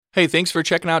Hey, thanks for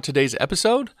checking out today's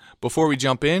episode. Before we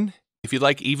jump in, if you'd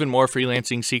like even more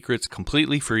freelancing secrets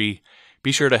completely free,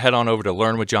 be sure to head on over to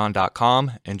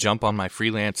learnwithjohn.com and jump on my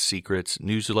Freelance Secrets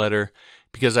newsletter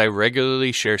because I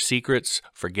regularly share secrets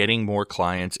for getting more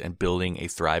clients and building a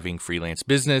thriving freelance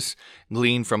business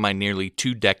gleaned from my nearly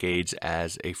 2 decades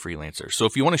as a freelancer. So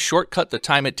if you want to shortcut the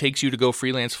time it takes you to go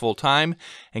freelance full time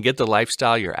and get the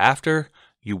lifestyle you're after,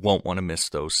 you won't want to miss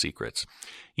those secrets.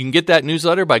 You can get that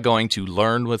newsletter by going to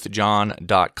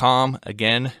learnwithjohn.com.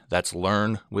 Again, that's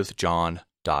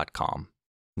learnwithjohn.com.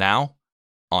 Now,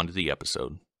 on to the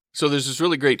episode. So there's this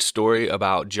really great story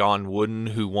about John Wooden,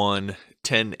 who won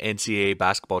 10 NCAA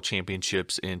basketball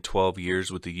championships in 12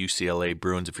 years with the UCLA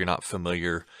Bruins. If you're not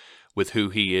familiar with who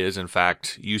he is, in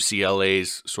fact,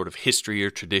 UCLA's sort of history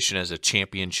or tradition as a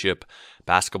championship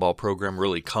basketball program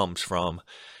really comes from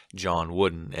John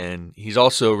Wooden, and he's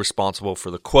also responsible for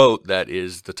the quote that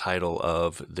is the title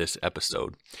of this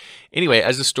episode. Anyway,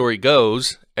 as the story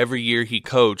goes, every year he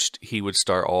coached, he would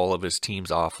start all of his teams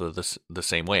off of the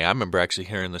same way. I remember actually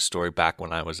hearing this story back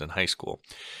when I was in high school.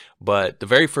 But the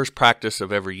very first practice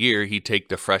of every year, he'd take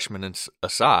the freshmen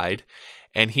aside,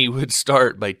 and he would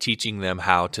start by teaching them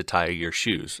how to tie your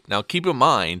shoes. Now, keep in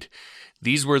mind,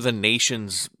 these were the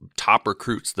nation's top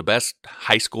recruits. The best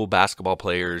high school basketball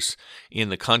players in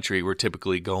the country were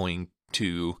typically going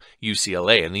to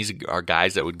UCLA. And these are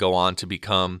guys that would go on to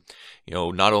become,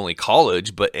 not only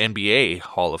college, but NBA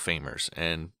Hall of Famers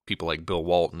and people like Bill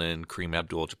Walton and Kareem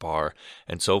Abdul-Jabbar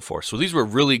and so forth. So these were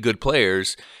really good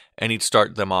players, and he'd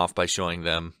start them off by showing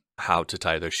them how to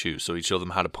tie their shoes. So he'd show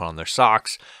them how to put on their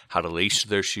socks, how to lace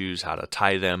their shoes, how to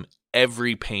tie them.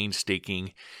 Every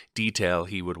painstaking detail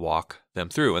he would walk them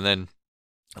through. And then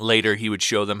later he would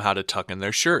show them how to tuck in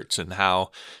their shirts and how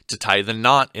to tie the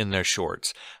knot in their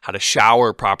shorts, how to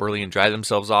shower properly and dry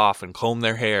themselves off and comb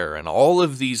their hair, and all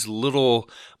of these little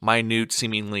minute,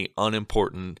 seemingly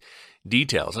unimportant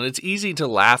details. And it's easy to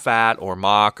laugh at or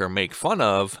mock or make fun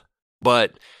of,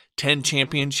 but 10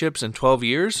 championships in 12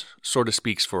 years sort of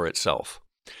speaks for itself.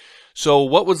 So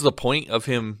what was the point of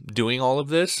him doing all of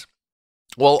this?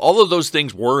 Well, all of those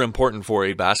things were important for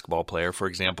a basketball player. For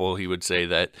example, he would say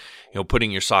that, putting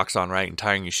your socks on right and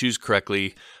tying your shoes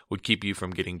correctly would keep you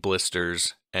from getting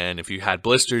blisters. And if you had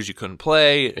blisters, you couldn't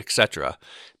play, etc.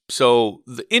 So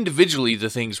individually, the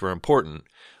things were important,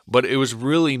 but it was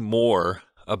really more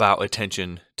about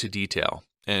attention to detail.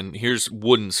 And here's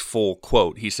Wooden's full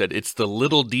quote. He said, "It's the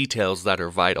little details that are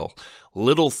vital.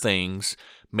 Little things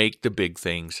make the big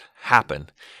things happen."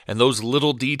 And those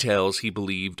little details, he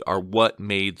believed, are what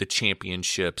made the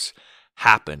championships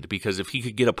happen. Because if he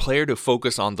could get a player to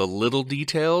focus on the little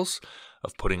details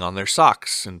of putting on their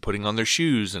socks and putting on their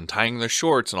shoes and tying their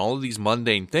shorts and all of these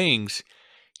mundane things,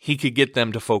 he could get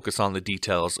them to focus on the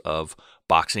details of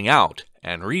boxing out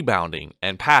and rebounding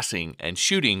and passing and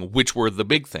shooting, which were the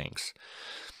big things.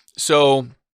 So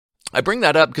I bring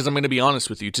that up because I'm going to be honest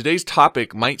with you. Today's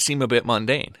topic might seem a bit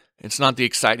mundane. It's not the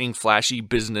exciting, flashy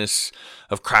business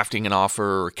of crafting an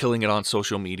offer or killing it on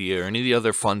social media or any of the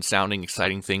other fun-sounding,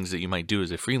 exciting things that you might do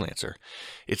as a freelancer.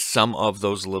 It's some of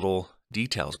those little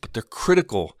details, but they're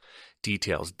critical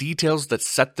details that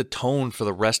set the tone for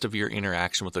the rest of your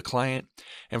interaction with the client.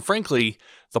 And frankly,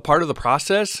 the part of the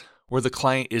process where the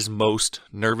client is most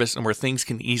nervous and where things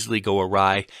can easily go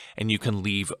awry and you can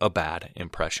leave a bad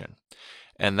impression.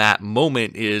 And that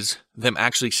moment is them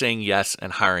actually saying yes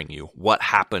and hiring you. What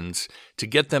happens to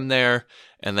get them there,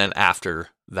 and then after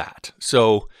that.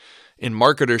 So in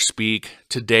marketer speak,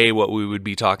 today what we would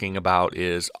be talking about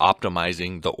is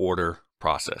optimizing the order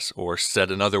process, or said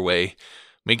another way,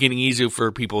 making it easier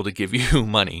for people to give you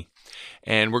money.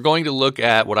 And we're going to look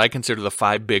at what I consider the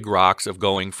 5 big rocks of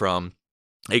going from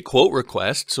a quote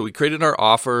request. So we created our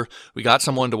offer. We got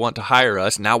someone to want to hire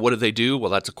us. Now what do? Well,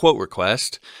 that's a quote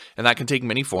request, and that can take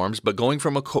many forms. But going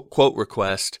from a quote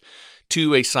request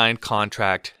to a signed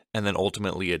contract, and then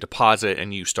ultimately a deposit,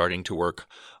 and you starting to work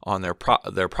on their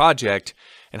project,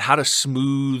 and how to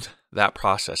smooth that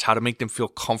process, how to make them feel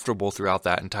comfortable throughout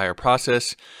that entire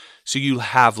process, so you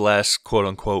have less quote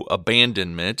unquote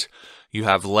abandonment. You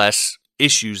have less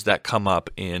issues that come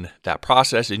up in that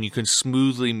process, and you can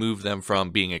smoothly move them from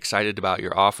being excited about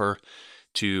your offer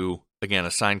to, again,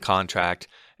 a signed contract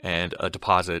and a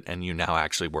deposit, and you now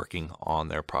actually working on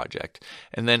their project.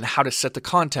 And then how to set the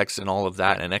context and all of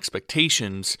that and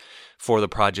expectations for the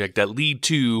project that lead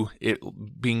to it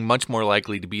being much more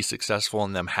likely to be successful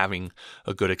and them having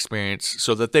a good experience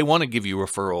so that they want to give you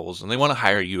referrals and they want to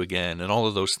hire you again and all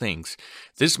of those things.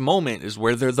 This moment is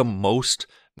where they're the most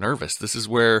nervous. This is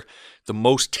where the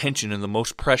most tension and the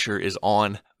most pressure is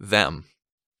on them.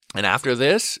 And after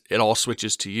this, it all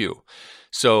switches to you.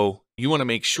 So you want to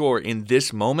make sure in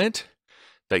this moment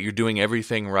that you're doing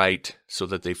everything right so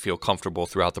that they feel comfortable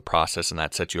throughout the process, and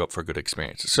that sets you up for a good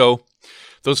experience. So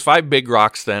those 5 big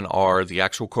rocks then are the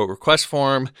actual quote request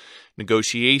form,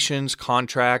 negotiations,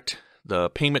 contract, the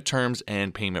payment terms,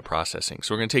 and payment processing.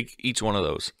 So we're going to take each one of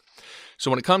those. So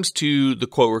when it comes to the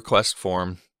quote request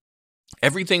form,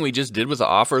 everything we just did with the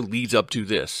offer leads up to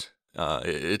this.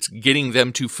 It's getting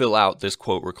them to fill out this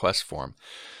quote request form.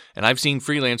 And I've seen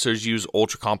freelancers use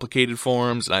ultra complicated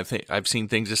forms, and I've seen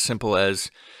things as simple as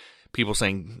people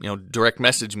saying, direct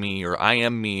message me or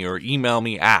IM me or email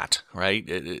me at, right?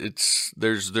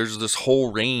 There's this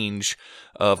whole range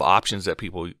of options that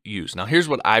people use. Now, here's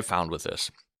what I've found with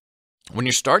this. When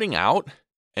you're starting out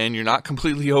and you're not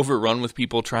completely overrun with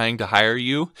people trying to hire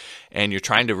you, and you're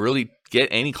trying to really get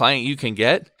any client you can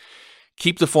get,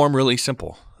 keep the form really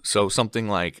simple. So something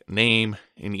like name,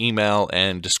 an email,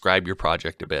 and describe your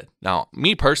project a bit. Now,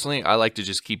 me personally, I like to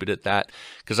just keep it at that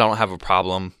because I don't have a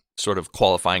problem sort of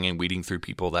qualifying and weeding through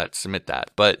people that submit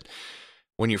that. But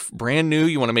when you're brand new,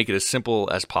 you want to make it as simple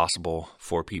as possible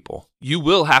for people. You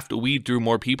will have to weed through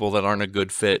more people that aren't a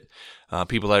good fit,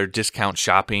 people that are discount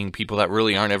shopping, people that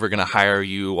really aren't ever going to hire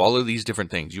you, all of these different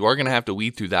things. You are going to have to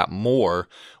weed through that more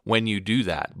when you do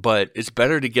that. But it's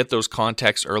better to get those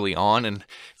contacts early on. And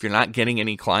if you're not getting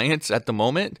any clients at the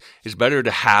moment, it's better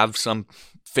to have some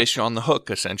fish on the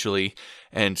hook, essentially,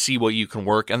 and see what you can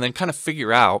work, and then kind of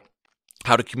figure out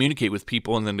how to communicate with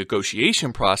people in the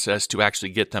negotiation process to actually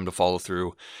get them to follow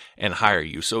through and hire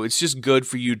you. So it's just good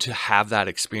for you to have that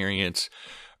experience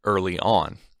early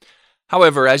on.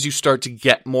 However, as you start to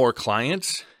get more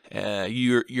clients,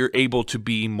 you're able to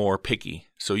be more picky.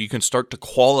 So you can start to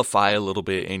qualify a little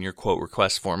bit in your quote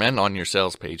request form and on your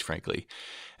sales page, frankly.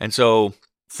 And so,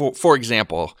 for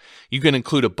example, you can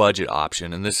include a budget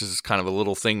option. And this is kind of a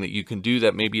little thing that you can do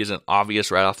that maybe isn't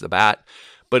obvious right off the bat,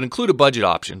 but include a budget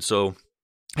option. So,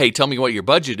 hey, tell me what your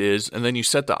budget is, and then you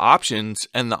set the options,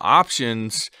 and the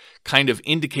options kind of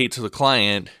indicate to the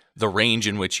client the range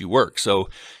in which you work. So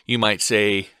you might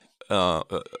say,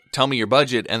 tell me your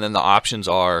budget, and then the options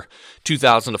are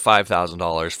 $2,000 to $5,000,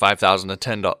 $5,000 to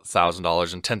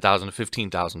 $10,000, and $10,000 to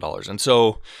 $15,000. And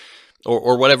so,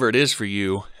 or whatever it is for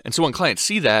you. And so when clients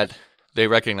see that, they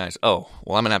recognize, oh,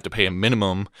 well, I'm going to have to pay a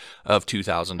minimum of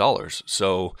 $2,000.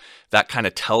 So that kind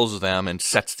of tells them and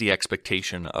sets the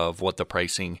expectation of what the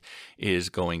pricing is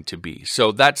going to be.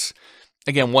 So that's,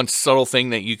 again, one subtle thing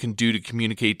that you can do to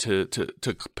communicate to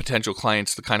potential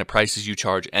clients the kind of prices you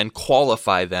charge and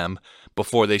qualify them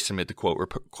before they submit the quote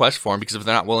request form. Because if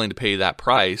they're not willing to pay that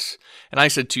price, and I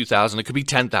said $2,000, it could be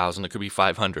 $10,000, it could be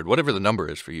 $500, whatever the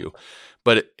number is for you.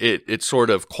 But it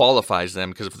sort of qualifies them,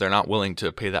 because if they're not willing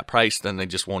to pay that price, then they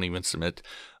just won't even submit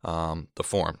the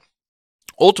form.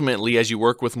 Ultimately, as you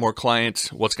work with more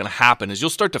clients, what's going to happen is you'll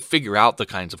start to figure out the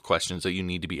kinds of questions that you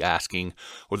need to be asking,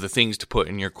 or the things to put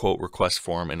in your quote request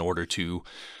form in order to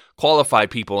qualify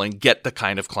people and get the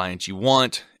kind of clients you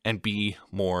want and be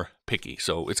more picky.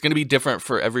 So it's going to be different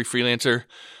for every freelancer,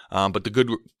 but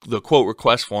the quote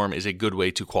request form is a good way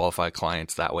to qualify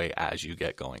clients that way as you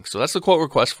get going. So that's the quote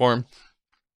request form.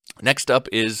 Next up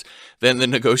is then the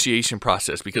negotiation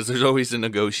process, because there's always a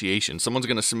negotiation. Someone's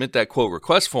going to submit that quote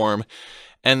request form,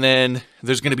 and then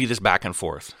there's going to be this back and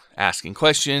forth, asking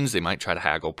questions. They might try to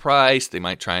haggle price. They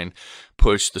might try and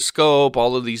push the scope,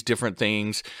 all of these different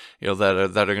things, that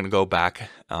are going to go back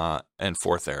and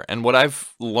forth there. And what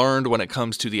I've learned when it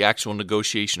comes to the actual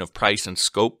negotiation of price and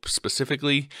scope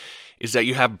specifically is that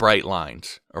you have bright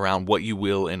lines around what you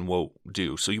will and won't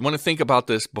do. So you want to think about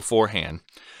this beforehand.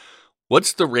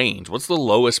 What's the range? What's the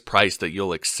lowest price that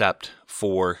you'll accept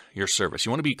for your service? You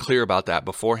want to be clear about that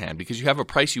beforehand, because you have a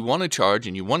price you want to charge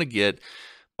and you want to get.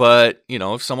 But,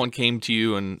 if someone came to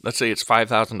you and let's say it's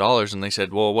 $5,000 and they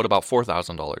said, well, what about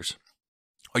 $4,000?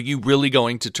 Are you really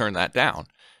going to turn that down?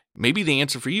 Maybe the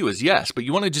answer for you is yes, but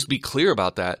you want to just be clear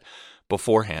about that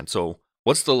beforehand. So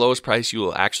what's the lowest price you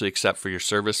will actually accept for your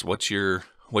service? What's your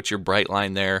bright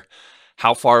line there?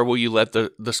 How far will you let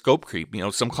the scope creep?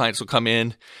 Some clients will come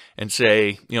in and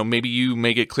say, maybe you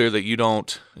make it clear that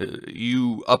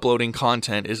you uploading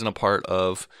content isn't a part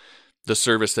of the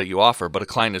service that you offer, but a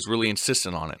client is really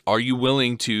insistent on it. Are you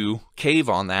willing to cave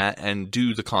on that and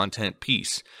do the content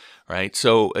piece, right?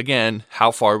 So again, how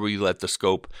far will you let the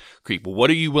scope creep? Well, what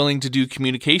are you willing to do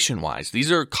communication-wise?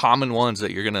 These are common ones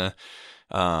that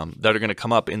that are gonna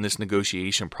come up in this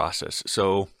negotiation process.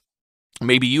 So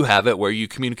maybe you have it where you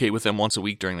communicate with them once a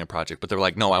week during their project, but they're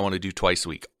like, no, I want to do twice a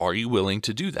week. Are you willing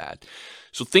to do that?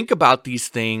 So think about these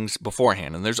things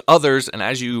beforehand. And there's others, and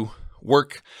as you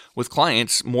work with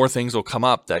clients, more things will come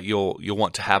up that you'll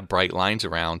want to have bright lines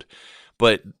around.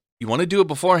 But you want to do it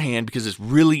beforehand because it's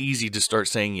really easy to start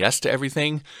saying yes to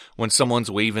everything when someone's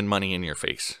waving money in your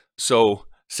face. So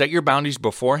set your boundaries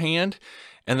beforehand,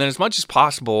 and then as much as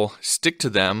possible, stick to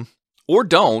them or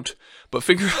don't, but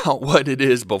figure out what it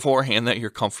is beforehand that you're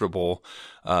comfortable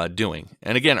doing.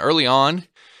 And again, early on,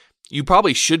 you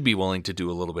probably should be willing to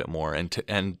do a little bit more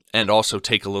and also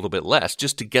take a little bit less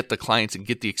just to get the clients and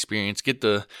get the experience, get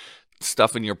the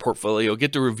stuff in your portfolio,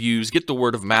 get the reviews, get the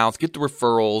word of mouth, get the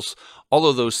referrals, all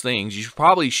of those things. You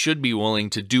probably should be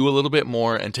willing to do a little bit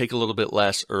more and take a little bit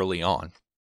less early on.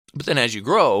 But then as you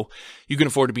grow, you can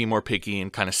afford to be more picky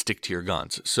and kind of stick to your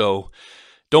guns. So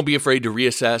don't be afraid to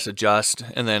reassess, adjust,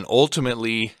 and then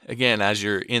ultimately, again, as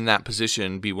you're in that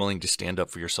position, be willing to stand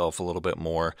up for yourself a little bit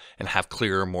more and have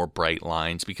clearer, more bright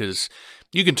lines, because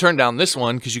you can turn down this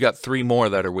one because you got 3 more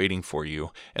that are waiting for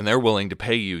you, and they're willing to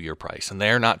pay you your price, and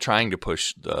they're not trying to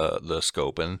push the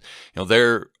scope, and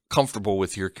they're comfortable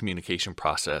with your communication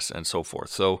process and so forth.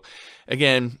 So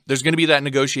again, there's going to be that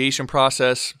negotiation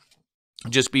process.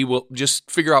 Just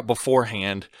figure out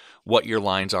beforehand what your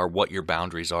lines are, what your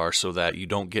boundaries are, so that you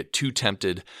don't get too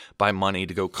tempted by money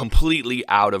to go completely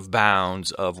out of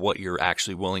bounds of what you're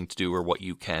actually willing to do or what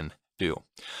you can do.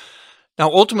 Now,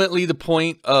 ultimately, the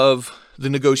point of the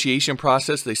negotiation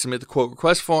process, they submit the quote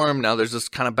request form. Now there's this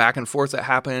kind of back and forth that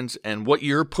happens, and what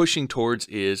you're pushing towards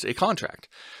is a contract.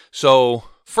 So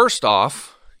first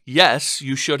off, yes,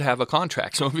 you should have a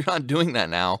contract. So if you're not doing that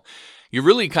now, you're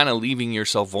really kind of leaving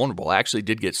yourself vulnerable. I actually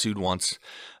did get sued once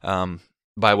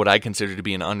by what I consider to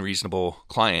be an unreasonable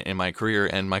client in my career,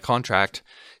 and my contract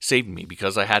saved me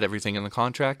because I had everything in the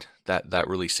contract. That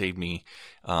really saved me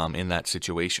in that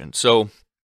situation. So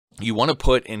you want to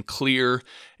put in clear,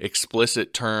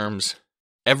 explicit terms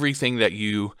everything that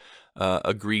you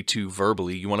agree to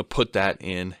verbally. You want to put that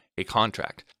in a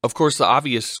contract. Of course, the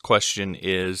obvious question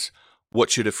is, what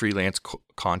should a freelance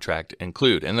contract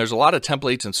include? And there's a lot of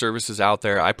templates and services out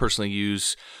there. I personally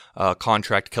use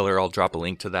Contract Killer. I'll drop a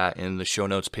link to that in the show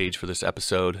notes page for this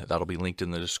episode. That'll be linked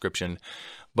in the description.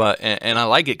 And I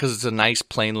like it because it's a nice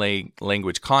plain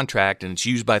language contract, and it's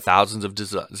used by thousands of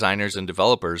designers and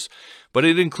developers. But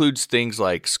it includes things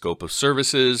like scope of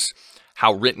services,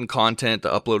 how written content, the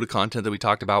uploaded content that we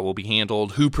talked about, will be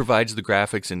handled, who provides the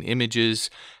graphics and images,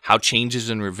 how changes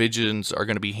and revisions are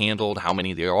going to be handled, how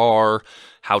many there are,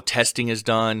 how testing is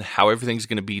done, how everything's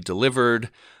going to be delivered,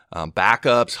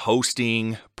 backups,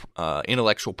 hosting,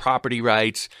 intellectual property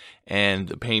rights, and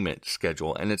the payment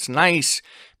schedule. And it's nice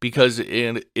because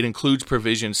it includes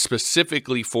provisions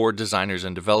specifically for designers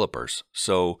and developers.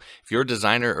 So if you're a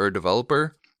designer or a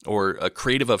developer or a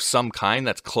creative of some kind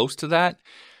that's close to that,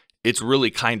 it's really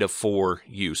kind of for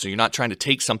you. So you're not trying to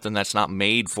take something that's not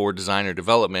made for designer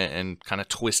development and kind of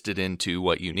twist it into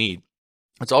what you need.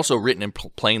 It's also written in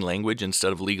plain language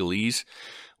instead of legalese,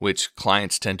 which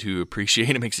clients tend to appreciate.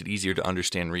 It makes it easier to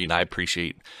understand and read. I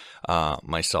appreciate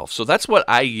myself. So that's what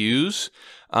I use.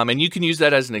 And you can use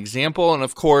that as an example. And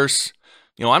of course,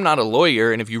 I'm not a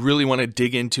lawyer, and if you really want to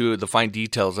dig into the fine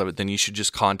details of it, then you should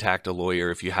just contact a lawyer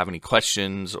if you have any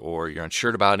questions, or you're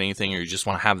unsure about anything, or you just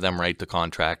want to have them write the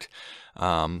contract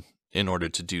in order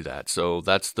to do that. So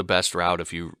that's the best route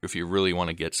if you really want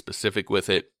to get specific with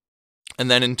it.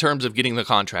 And then in terms of getting the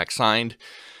contract signed,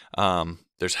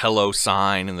 there's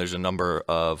HelloSign, and there's a number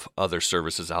of other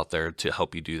services out there to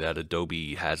help you do that.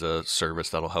 Adobe has a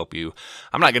service that'll help you.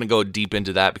 I'm not going to go deep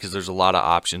into that because there's a lot of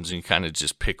options, and you kind of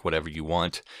just pick whatever you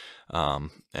want.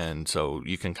 And so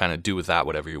you can kind of do with that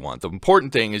whatever you want. The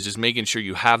important thing is just making sure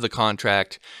you have the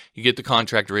contract, you get the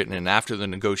contract written, and after the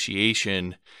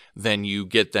negotiation, then you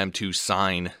get them to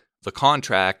sign the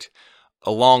contract,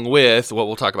 along with what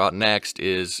we'll talk about next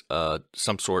is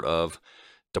some sort of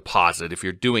deposit if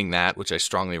you're doing that, which I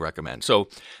strongly recommend. So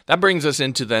that brings us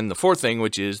into then the fourth thing,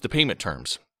 which is the payment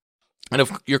terms. And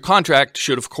if your contract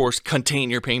should, of course, contain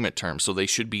your payment terms. So they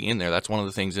should be in there. That's one of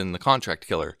the things in the Contract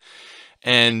Killer.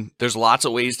 And there's lots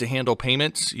of ways to handle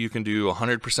payments. You can do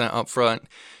 100% upfront.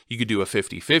 You could do a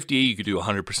 50-50. You could do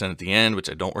 100% at the end, which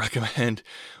I don't recommend.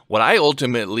 What I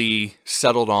ultimately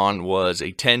settled on was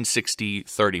a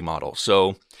 10-60-30 model.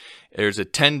 So there's a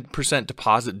 10%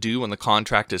 deposit due when the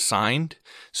contract is signed.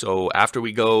 So after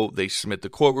they submit the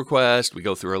quote request, we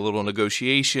go through a little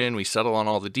negotiation, we settle on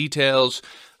all the details.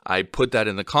 I put that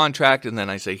in the contract, and then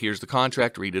I say, here's the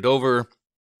contract, read it over.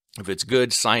 If it's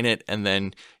good, sign it, and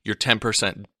then your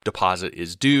 10% deposit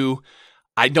is due.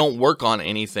 I don't work on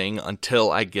anything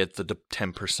until I get the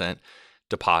 10%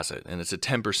 deposit, and it's a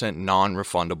 10%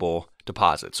 non-refundable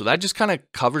deposit. So that just kind of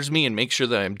covers me and makes sure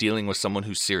that I'm dealing with someone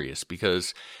who's serious,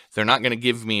 because they're not going to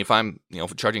give me, if I'm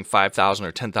charging $5,000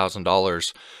 or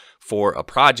 $10,000 for a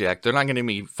project, they're not going to give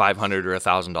me $500 or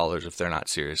 $1,000 if they're not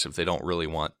serious, if they don't really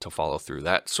want to follow through.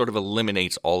 That sort of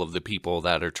eliminates all of the people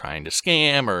that are trying to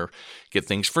scam or get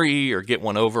things free or get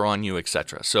one over on you,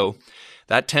 etc. So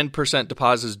that 10%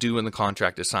 deposit is due when the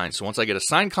contract is signed. So once I get a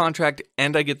signed contract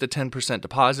and I get the 10%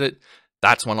 deposit,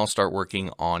 that's when I'll start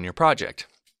working on your project.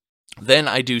 Then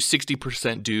I do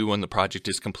 60% due when the project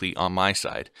is complete on my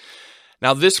side.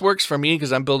 Now this works for me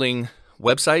because I'm building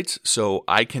websites, so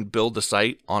I can build the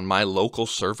site on my local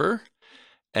server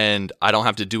and I don't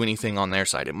have to do anything on their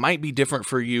side. It might be different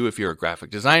for you if you're a graphic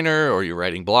designer or you're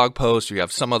writing blog posts or you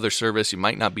have some other service. You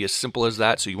might not be as simple as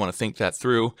that, so you want to think that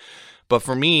through. But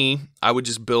for me, I would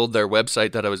just build their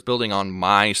website that I was building on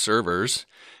my servers,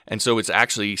 and so it's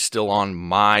actually still on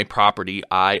my property.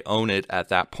 I own it at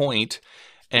that point,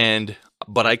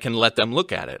 but I can let them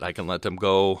look at it. I can let them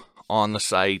go on the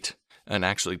site and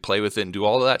actually play with it and do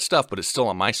all of that stuff, but it's still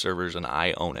on my servers and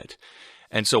I own it.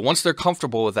 And so once they're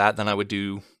comfortable with that, then I would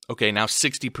do, okay, now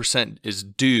 60% is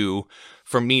due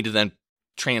for me to then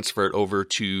transfer it over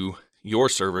to your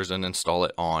servers and install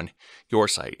it on your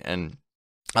site. And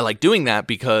I like doing that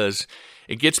because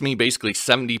it gets me basically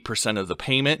 70% of the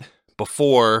payment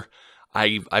before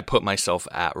I put myself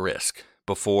at risk.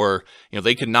 Before,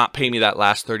 they could not pay me that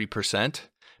last 30%.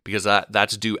 Because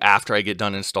that's due after I get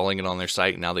done installing it on their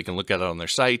site. Now they can look at it on their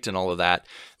site and all of that.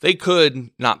 They could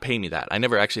not pay me that. I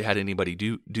never actually had anybody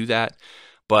do that.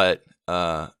 But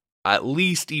at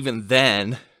least even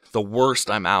then, the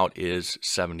worst I'm out is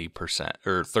 70%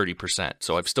 or 30%.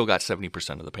 So I've still got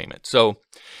 70% of the payment. So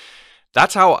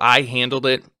that's how I handled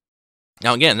it.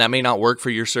 Now, again, that may not work for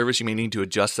your service. You may need to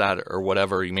adjust that or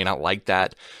whatever. You may not like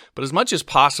that. But as much as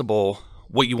possible,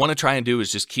 what you want to try and do is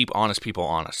just keep honest people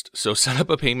honest. So set up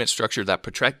a payment structure that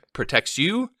protects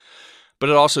you, but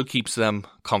it also keeps them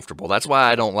comfortable. That's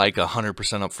why I don't like 100%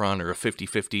 upfront or a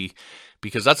 50-50,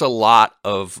 because that's a lot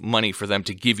of money for them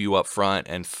to give you upfront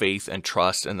and faith and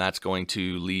trust, and that's going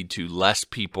to lead to less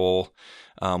people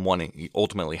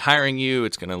ultimately hiring you.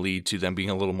 It's going to lead to them being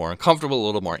a little more uncomfortable, a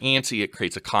little more antsy. It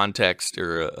creates a context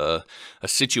or a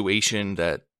situation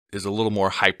that is a little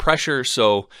more high pressure.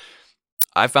 So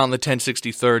I found the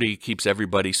 10-60-30 keeps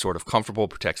everybody sort of comfortable,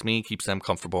 protects me, keeps them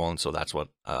comfortable, and so that's what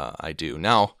I do.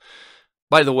 Now,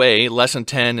 by the way, Lesson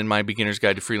 10 in my Beginner's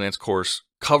Guide to Freelance course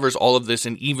covers all of this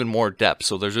in even more depth.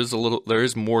 So there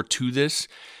is more to this,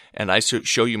 and I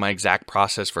show you my exact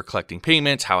process for collecting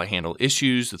payments, how I handle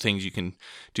issues, the things you can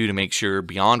do to make sure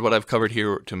beyond what I've covered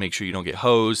here to make sure you don't get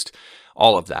hosed,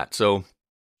 all of that.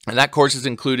 And that course is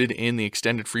included in the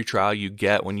extended free trial you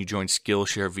get when you join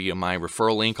Skillshare via my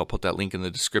referral link. I'll put that link in the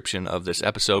description of this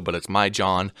episode, but it's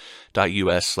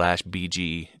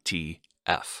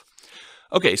myjohn.us/BGTF.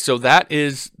 Okay, so that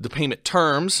is the payment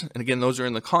terms. And again, those are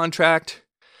in the contract.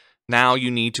 Now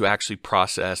you need to actually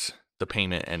process the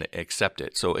payment and accept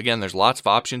it. So again, there's lots of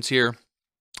options here.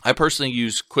 I personally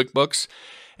use QuickBooks.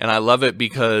 And I love it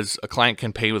because a client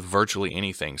can pay with virtually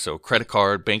anything. So credit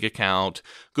card, bank account,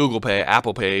 Google Pay,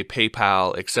 Apple Pay,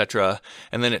 PayPal, etc.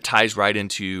 And then it ties right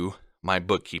into my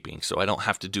bookkeeping. So I don't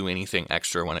have to do anything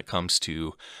extra when it comes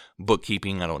to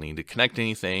bookkeeping. I don't need to connect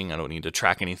anything. I don't need to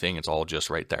track anything. It's all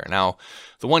just right there. Now,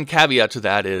 the one caveat to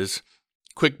that is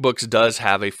QuickBooks does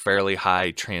have a fairly high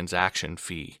transaction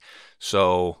fee.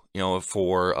 So,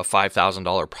 for a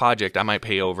 $5,000 project, I might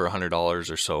pay over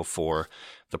 $100 or so for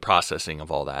the processing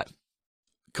of all that.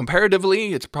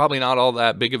 Comparatively, it's probably not all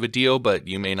that big of a deal, but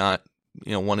you may not,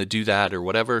 want to do that or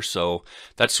whatever. So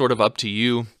that's sort of up to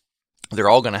you. They're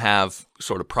all going to have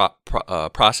sort of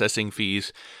processing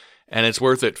fees, and it's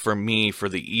worth it for me for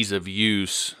the ease of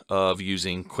use of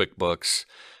using QuickBooks.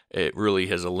 It really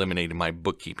has eliminated my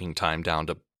bookkeeping time down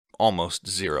to almost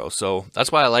zero. So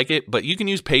that's why I like it. But you can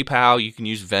use PayPal, you can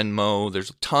use Venmo.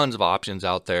 There's tons of options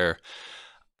out there.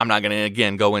 I'm not going to,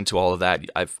 again, go into all of that.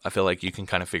 I feel like you can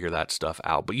kind of figure that stuff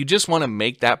out. But you just want to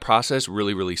make that process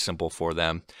really, really simple for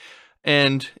them.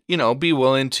 And, be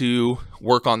willing to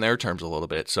work on their terms a little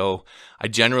bit. So I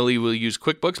generally will use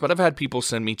QuickBooks, but I've had people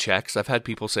send me checks. I've had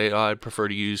people say, I'd prefer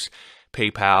to use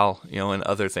PayPal, and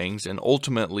other things. And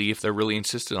ultimately, if they're really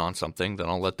insistent on something, then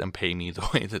I'll let them pay me the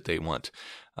way that they want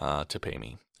to pay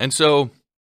me. And so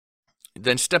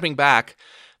then stepping back,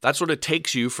 that sort of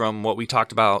takes you from what we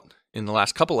talked about in the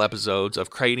last couple episodes of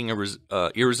creating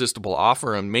a irresistible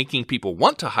offer and making people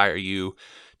want to hire you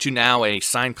to now a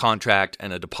signed contract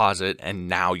and a deposit, and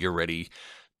now you're ready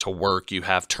to work. You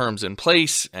have terms in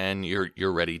place and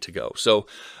you're ready to go. So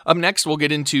up next, we'll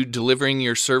get into delivering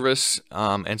your service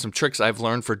and some tricks I've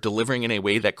learned for delivering in a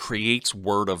way that creates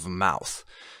word of mouth.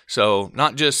 So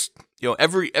not just,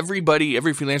 every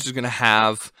freelancer is going to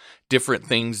have different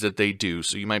things that they do.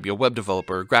 So you might be a web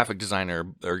developer, a graphic designer,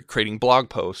 or creating blog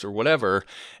posts or whatever.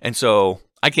 And so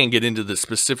I can't get into the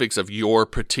specifics of your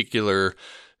particular,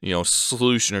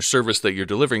 solution or service that you're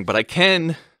delivering, but I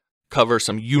can cover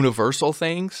some universal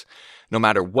things, no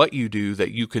matter what you do,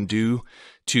 that you can do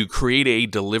to create a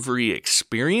delivery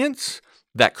experience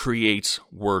that creates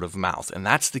word of mouth. And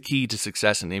that's the key to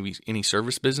success in any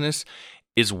service business,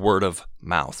 is word of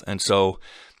mouth. And so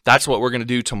that's what we're going to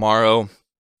do tomorrow.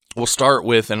 We'll start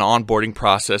with an onboarding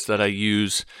process that I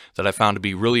use that I found to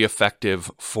be really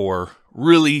effective for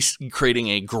really creating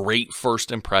a great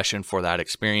first impression for that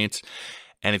experience.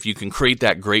 And if you can create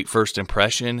that great first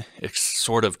impression, it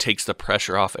sort of takes the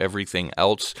pressure off everything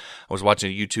else. I was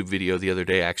watching a YouTube video the other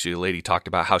day. Actually, a lady talked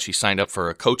about how she signed up for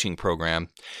a coaching program,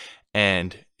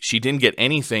 and she didn't get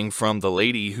anything from the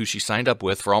lady who she signed up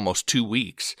with for almost 2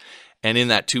 weeks. And in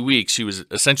that 2 weeks, she was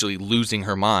essentially losing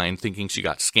her mind, thinking she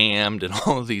got scammed and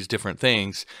all of these different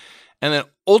things. And then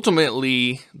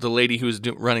ultimately, the lady who was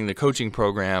running the coaching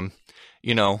program,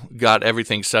 got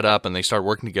everything set up and they started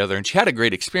working together, and she had a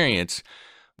great experience.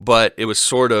 But it was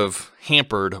sort of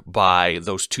hampered by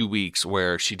those 2 weeks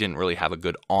where she didn't really have a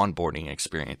good onboarding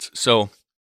experience. So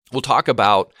we'll talk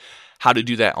about how to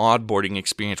do that onboarding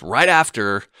experience right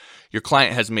after your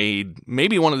client has made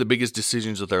maybe one of the biggest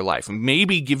decisions of their life,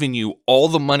 maybe given you all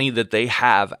the money that they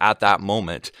have at that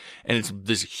moment. And it's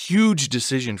this huge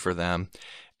decision for them.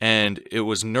 And it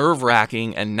was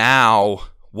nerve-wracking. And now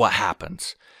what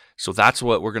happens? So that's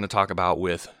what we're going to talk about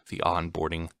with the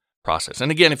onboarding process. And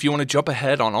again, if you want to jump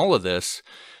ahead on all of this,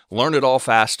 learn it all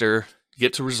faster,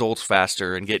 get to results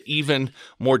faster, and get even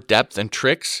more depth and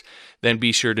tricks, then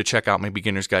be sure to check out my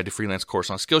Beginner's Guide to Freelance course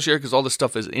on Skillshare, because all this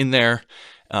stuff is in there.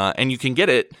 And you can get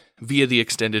it via the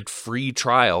extended free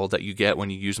trial that you get when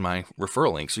you use my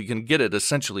referral link. So you can get it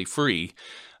essentially free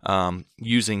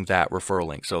using that referral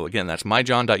link. So again, that's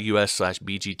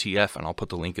myjohn.us/BGTF, and I'll put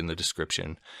the link in the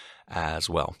description as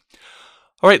well.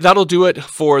 All right, that'll do it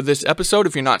for this episode.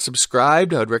 If you're not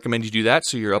subscribed, I would recommend you do that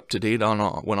so you're up to date on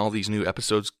when all these new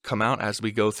episodes come out as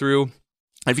we go through.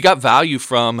 If you got value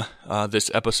from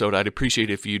this episode, I'd appreciate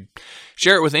if you'd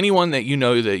share it with anyone that you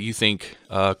know that you think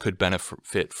could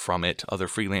benefit from it, other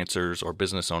freelancers or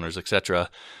business owners,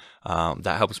 etc.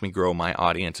 That helps me grow my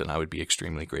audience, and I would be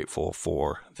extremely grateful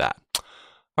for that. All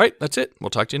right, that's it.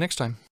 We'll talk to you next time.